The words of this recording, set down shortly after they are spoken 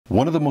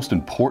One of the most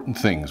important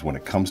things when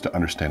it comes to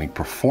understanding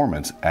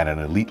performance at an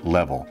elite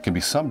level can be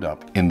summed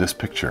up in this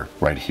picture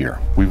right here.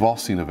 We've all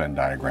seen a Venn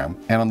diagram,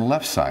 and on the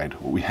left side,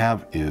 what we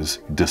have is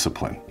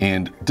discipline.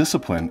 And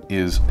discipline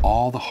is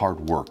all the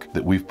hard work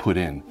that we've put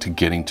in to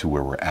getting to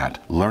where we're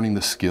at. Learning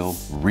the skill,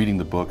 reading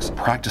the books,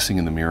 practicing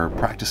in the mirror,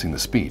 practicing the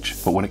speech.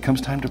 But when it comes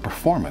time to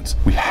performance,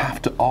 we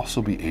have to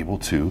also be able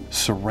to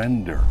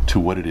surrender to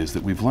what it is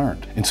that we've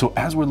learned. And so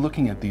as we're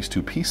looking at these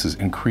two pieces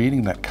and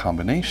creating that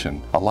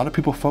combination, a lot of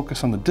people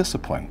focus on the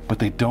discipline, but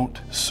they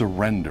don't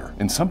surrender.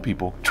 And some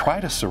people try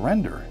to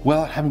surrender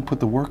without having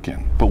put the work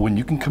in. But when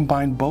you can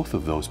combine both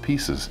of those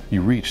pieces,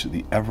 you reach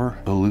the ever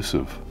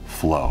elusive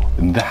flow.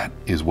 And that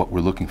is what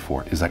we're looking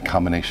for, is that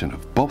combination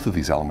of both of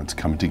these elements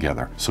coming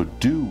together. So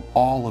do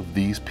all of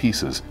these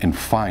pieces and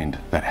find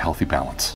that healthy balance.